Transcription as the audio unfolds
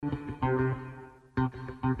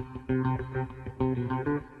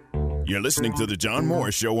You're listening to The John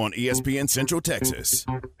Morris Show on ESPN Central Texas.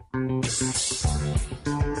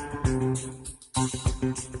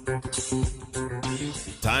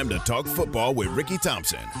 Time to talk football with Ricky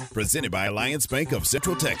Thompson, presented by Alliance Bank of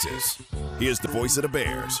Central Texas. Here's the voice of the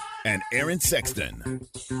Bears and Aaron Sexton.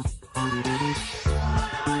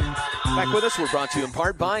 Back with us, we're brought to you in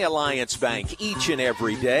part by Alliance Bank. Each and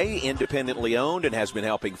every day, independently owned and has been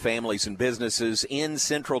helping families and businesses in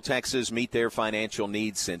Central Texas meet their financial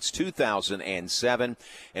needs since 2007.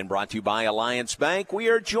 And brought to you by Alliance Bank, we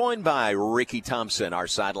are joined by Ricky Thompson, our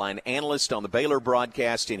sideline analyst on the Baylor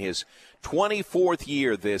broadcast in his 24th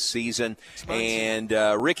year this season. And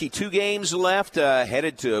Ricky, 2 games left,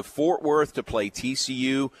 headed to Fort Worth to play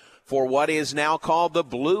TCU for what is now called the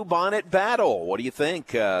Blue Bonnet Battle. What do you think?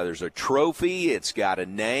 There's a trophy. It's got a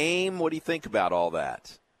name. What do you think about all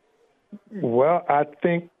that? Well, I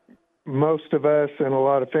think most of us and a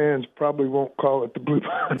lot of fans probably won't call it the Blue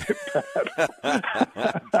Bonnet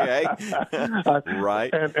Battle. Okay.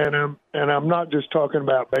 Right. And I'm not just talking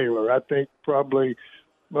about Baylor. I think probably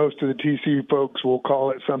most of the TCU folks will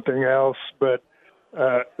call it something else, but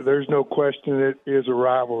there's no question it is a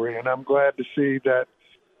rivalry. And I'm glad to see that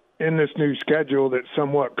in this new schedule that's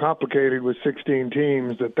somewhat complicated with 16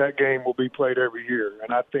 teams, that game will be played every year.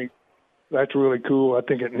 And I think that's really cool. I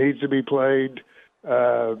think it needs to be played.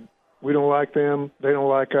 We don't like them. They don't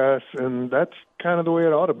like us. And that's kind of the way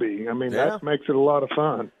it ought to be. I mean, that makes it a lot of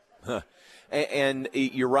fun. Huh. And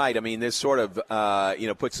you're right. I mean, this sort of,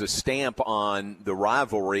 puts a stamp on the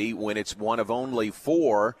rivalry when it's one of only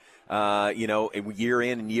 4, year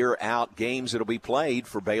in and year out games that will be played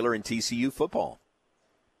for Baylor and TCU football.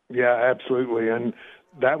 Yeah, absolutely. And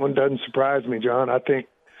that one doesn't surprise me, John. I think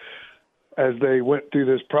as they went through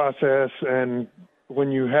this process, and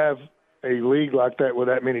when you have a league like that with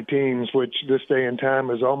that many teams, which this day and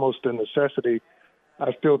time is almost a necessity,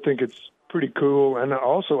 I still think it's pretty cool. And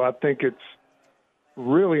also I think it's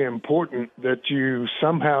really important that you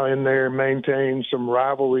somehow in there maintain some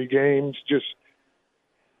rivalry games.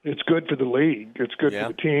 It's good for the league. It's good for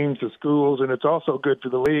the teams, the schools, and it's also good for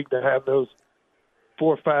the league to have those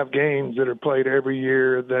 4 or 5 games that are played every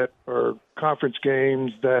year that are conference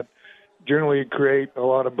games that generally create a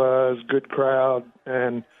lot of buzz, good crowd,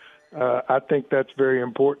 and I think that's very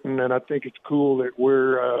important, and I think it's cool that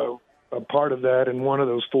we're a part of that in one of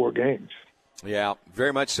those 4 games. Yeah,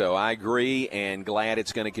 very much so. I agree, and glad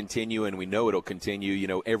it's going to continue, and we know it'll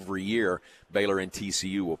continue. Every year Baylor and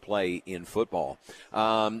TCU will play in football.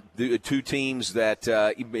 The 2 teams that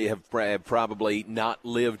have probably not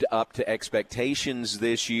lived up to expectations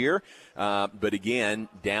this year, but again,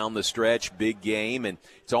 down the stretch, big game, and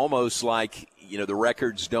it's almost like the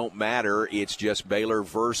records don't matter. It's just Baylor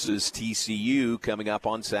versus TCU coming up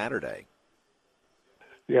on Saturday.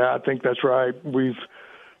 Yeah, I think that's right. We've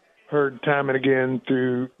heard time and again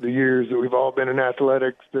through the years that we've all been in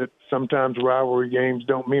athletics that sometimes rivalry games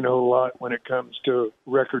don't mean a whole lot when it comes to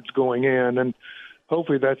records going in. And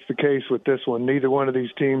hopefully that's the case with this one. Neither one of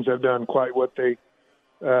these teams have done quite what they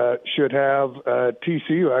should have.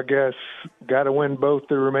 TCU, I guess, got to win both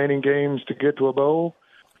the remaining games to get to a bowl.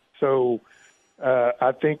 So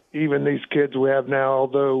I think even these kids we have now,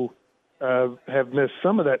 although have missed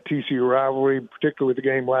some of that TCU rivalry, particularly with the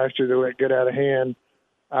game last year that let get out of hand,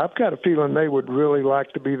 I've got a feeling they would really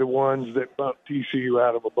like to be the ones that bump TCU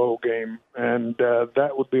out of a bowl game, and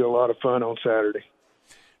that would be a lot of fun on Saturday.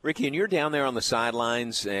 Ricky, and you're down there on the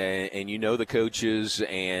sidelines, and you know the coaches,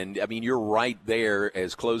 and, I mean, you're right there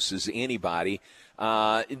as close as anybody.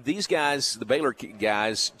 These guys, the Baylor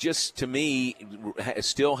guys, just to me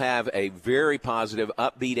still have a very positive,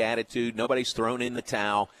 upbeat attitude. Nobody's thrown in the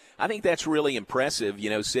towel. I think that's really impressive,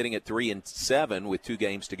 sitting at 3-7 with 2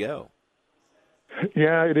 games to go.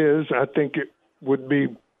 Yeah, it is. I think it would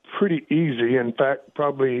be pretty easy, in fact,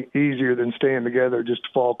 probably easier than staying together, just to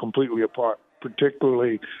fall completely apart,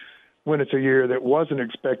 particularly when it's a year that wasn't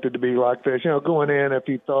expected to be like this. Going in, if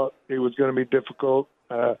you thought it was going to be difficult,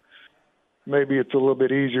 maybe it's a little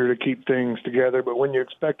bit easier to keep things together. But when you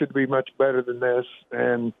expect it to be much better than this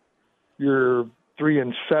and you're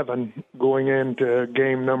 3-7 going into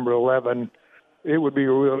game number 11, it would be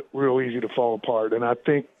real easy to fall apart. And I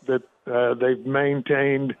think that they've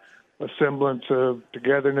maintained a semblance of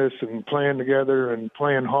togetherness and playing together and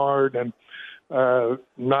playing hard, and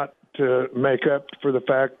not to make up for the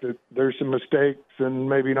fact that there's some mistakes and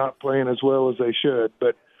maybe not playing as well as they should.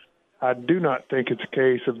 But I do not think it's a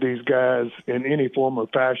case of these guys in any form or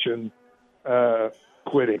fashion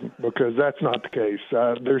quitting, because that's not the case.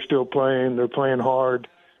 They're still playing. They're playing hard.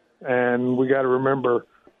 And we got to remember,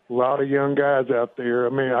 a lot of young guys out there. I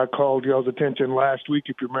mean, I called y'all's attention last week,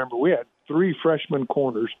 if you remember. We had 3 freshman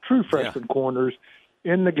corners, true freshman corners,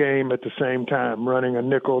 in the game at the same time, running a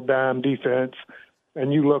nickel dime defense.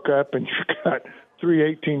 And you look up and you've got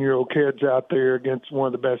 3 18-year-old kids out there against one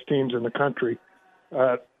of the best teams in the country.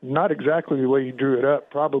 Not exactly the way you drew it up,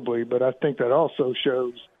 probably, but I think that also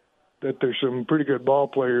shows that there's some pretty good ball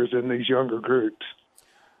players in these younger groups.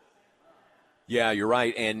 Yeah, you're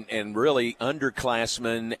right, and really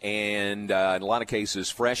underclassmen and in a lot of cases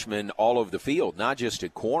freshmen all over the field, not just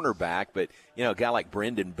at cornerback, but a guy like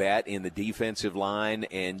Brendan Bett in the defensive line,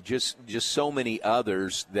 and just so many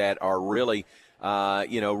others that are really,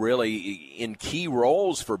 really in key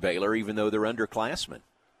roles for Baylor, even though they're underclassmen.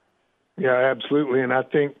 Yeah, absolutely, and I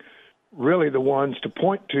think really the ones to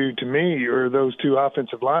point to me are those 2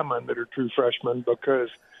 offensive linemen that are true freshmen, because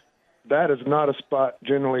that is not a spot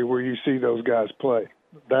generally where you see those guys play.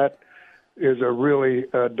 That is a really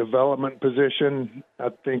development position. I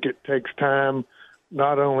think it takes time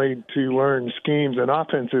not only to learn schemes and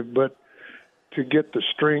offensive, but to get the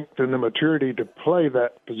strength and the maturity to play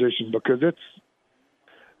that position, because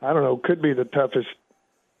could be the toughest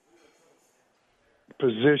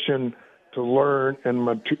position to learn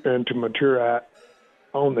and to mature at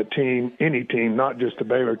on the team, any team, not just the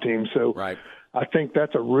Baylor team. So right. I think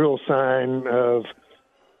that's a real sign of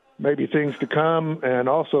maybe things to come, and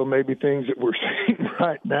also maybe things that we're seeing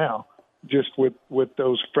right now, just with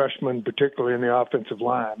those freshmen, particularly in the offensive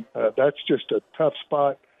line. That's just a tough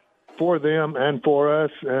spot for them and for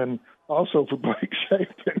us, and also for Blake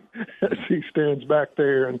Shapen as he stands back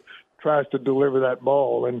there and tries to deliver that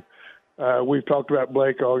ball. And we've talked about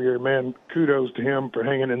Blake all year. Man, kudos to him for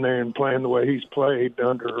hanging in there and playing the way he's played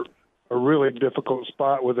under a really difficult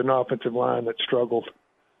spot with an offensive line that struggled.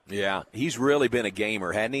 Yeah, he's really been a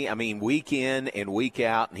gamer, hasn't he? I mean, week in and week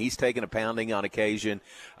out, and he's taken a pounding on occasion,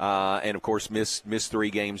 and, of course, missed 3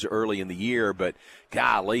 games early in the year. But,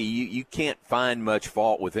 golly, you can't find much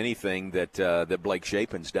fault with anything that Blake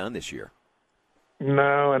Shapen's done this year.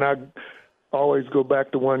 No, and I always go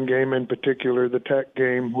back to one game in particular, the Tech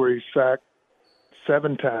game, where he sacked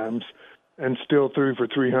 7 times and still threw for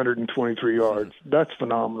 323 yards. That's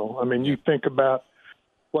phenomenal. I mean, you think about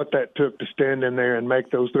what that took to stand in there and make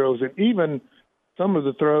those throws. And even some of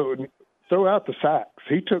the throw out the sacks.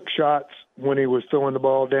 He took shots when he was throwing the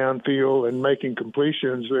ball downfield and making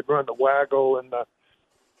completions. He'd run the waggle and the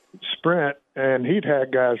sprint, and he'd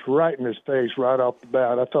had guys right in his face right off the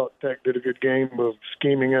bat. I thought Tech did a good game of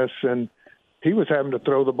scheming us, and he was having to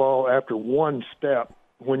throw the ball after one step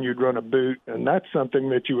when you'd run a boot, and that's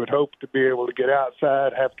something that you would hope to be able to get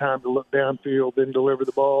outside, have time to look downfield, then deliver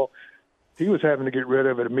the ball. He was having to get rid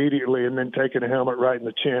of it immediately and then taking a helmet right in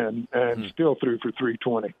the chin, and still threw for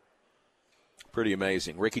 320. Pretty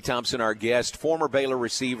amazing. Ricky Thompson, our guest, former Baylor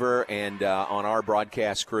receiver and on our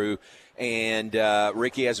broadcast crew. And,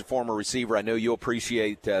 Ricky, as a former receiver, I know you'll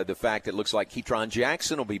appreciate the fact that it looks like Ketron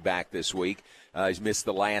Jackson will be back this week. He's missed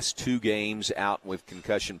the last 2 games out with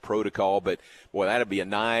concussion protocol. But, boy, that'd be a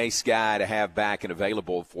nice guy to have back and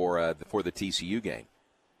available for the TCU game.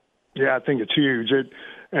 Yeah, I think it's huge.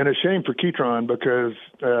 And a shame for Ketron, because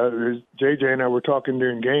JJ and I were talking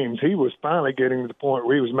during games. He was finally getting to the point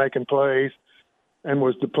where he was making plays and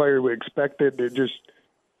was the player we expected. It just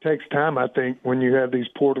takes time, I think, when you have these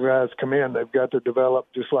portal guys come in. They've got to develop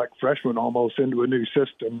just like freshmen almost into a new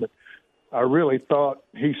system. But I really thought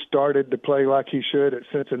he started to play like he should at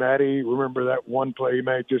Cincinnati. Remember that one play he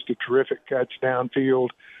made, just a terrific catch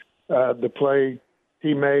downfield. The play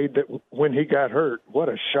he made that when he got hurt, what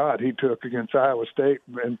a shot he took against Iowa State.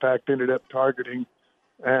 In fact, ended up targeting,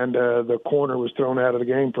 and the corner was thrown out of the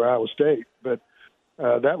game for Iowa State. But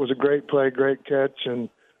that was a great play, great catch, and,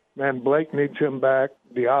 man, Blake needs him back.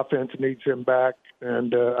 The offense needs him back,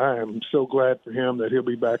 and I am so glad for him that he'll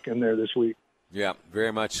be back in there this week. Yeah,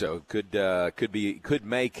 very much so. Could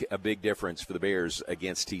make a big difference for the Bears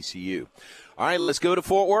against TCU. All right, let's go to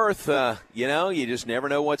Fort Worth. You just never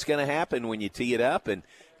know what's going to happen when you tee it up, and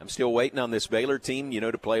I'm still waiting on this Baylor team,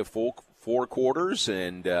 to play a full 4 quarters,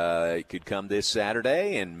 and it could come this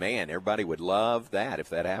Saturday, and, man, everybody would love that if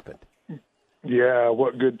that happened. Yeah,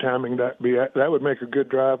 what good timing that'd be. That would make a good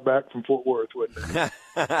drive back from Fort Worth, wouldn't it?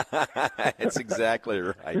 That's exactly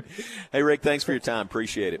right. Hey, Rick, thanks for your time.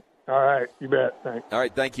 Appreciate it. All right, you bet. Thanks. All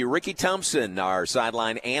right, thank you. Ricky Thompson, our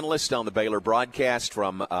sideline analyst on the Baylor broadcast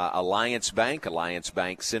from Alliance Bank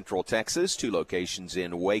Central Texas, 2 locations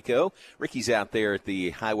in Waco. Ricky's out there at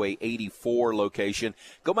the Highway 84 location.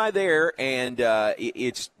 Go by there, and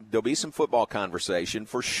there'll be some football conversation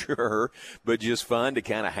for sure, but just fun to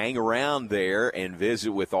kind of hang around there and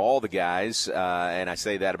visit with all the guys. And I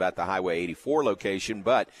say that about the Highway 84 location,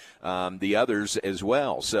 but the others as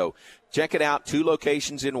well. So check it out, 2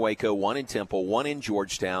 locations in Waco. Waco, one in Temple, one in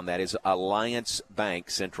Georgetown. That is Alliance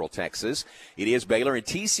Bank, Central Texas. It is Baylor and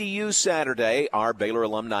TCU Saturday. Our Baylor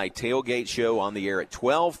Alumni Tailgate Show on the air at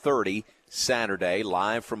 12:30 Saturday,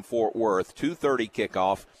 live from Fort Worth, 2:30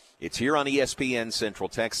 kickoff. It's here on ESPN Central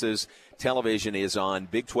Texas. Television is on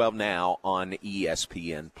Big 12 Now on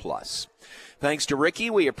ESPN+. Thanks to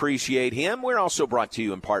Ricky. We appreciate him. We're also brought to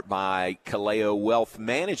you in part by Kaleo Wealth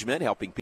Management, helping people